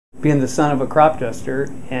being the son of a crop duster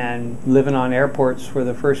and living on airports for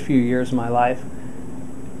the first few years of my life,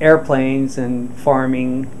 airplanes and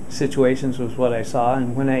farming situations was what I saw.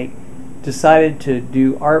 And when I decided to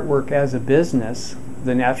do artwork as a business,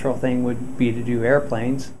 the natural thing would be to do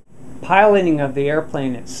airplanes. Piloting of the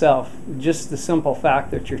airplane itself, just the simple fact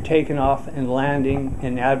that you're taking off and landing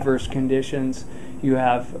in adverse conditions, you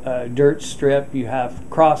have a dirt strip, you have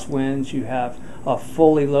crosswinds, you have a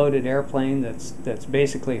fully loaded airplane that's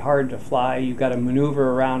basically hard to fly. You've got to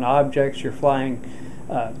maneuver around objects, you're flying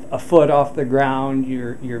a foot off the ground,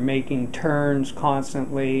 you're making turns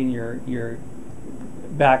constantly, and you're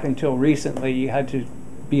back until recently you had to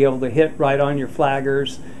be able to hit right on your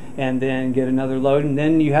flaggers and then get another load, and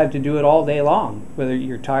then you had to do it all day long. Whether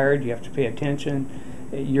you're tired, you have to pay attention.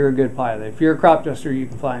 You're a good pilot. If you're a crop duster, you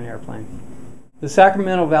can fly an airplane. The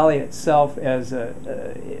Sacramento Valley itself,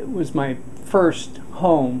 it was my first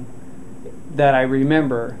home that I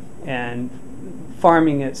remember, and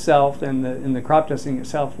farming itself and the crop dusting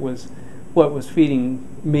itself was what was feeding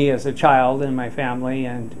me as a child and my family,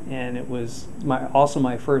 and it was also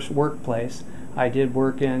my first workplace. I did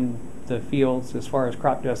work in the fields as far as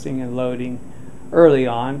crop dusting and loading early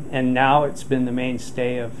on, and now it's been the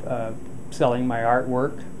mainstay of selling my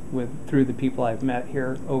artwork through the people I've met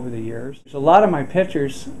here over the years. A lot of my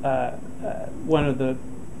pictures, one of the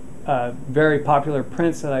very popular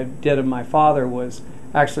prints that I did of my father was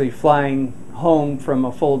actually flying home from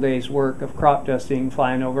a full day's work of crop dusting,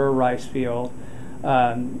 flying over a rice field.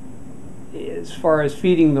 As far as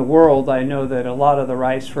feeding the world, I know that a lot of the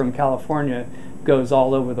rice from California goes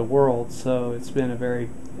all over the world, so it's been a very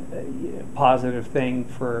positive thing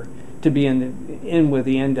to be in with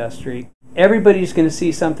the industry. Everybody's going to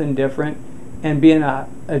see something different, and being a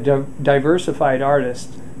diversified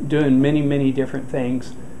artist, doing many different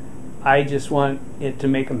things, I just want it to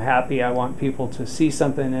make them happy. I want people to see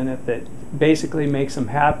something in it that basically makes them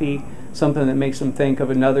happy, something that makes them think of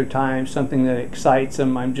another time, something that excites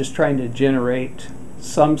them. I'm just trying to generate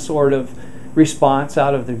some sort of response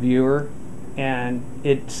out of the viewer, and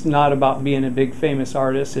it's not about being a big famous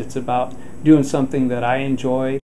artist. It's about doing something that I enjoy.